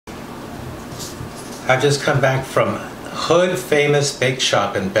I've just come back from Hood Famous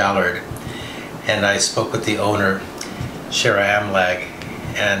Bakeshop in Ballard, and I spoke with the owner, Shara Amlag,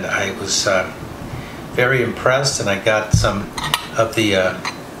 and I was very impressed, and I got some of the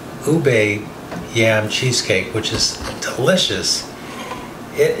ube yam cheesecake, which is delicious.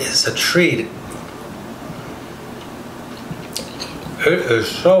 It is a treat. It is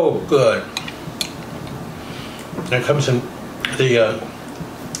so good. And it comes in the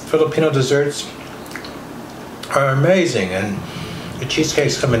Filipino desserts are amazing, and the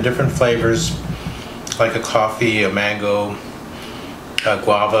cheesecakes come in different flavors, like a coffee, a mango, a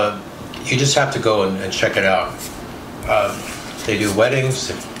guava. You just have to go and check it out. They do weddings,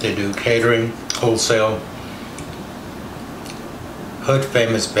 they do catering, wholesale. Hood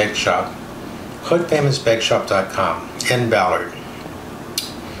Famous Bake Shop, hoodfamousbakeshop.com in Ballard.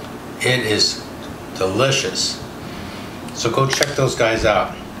 It is delicious. So go check those guys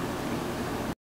out.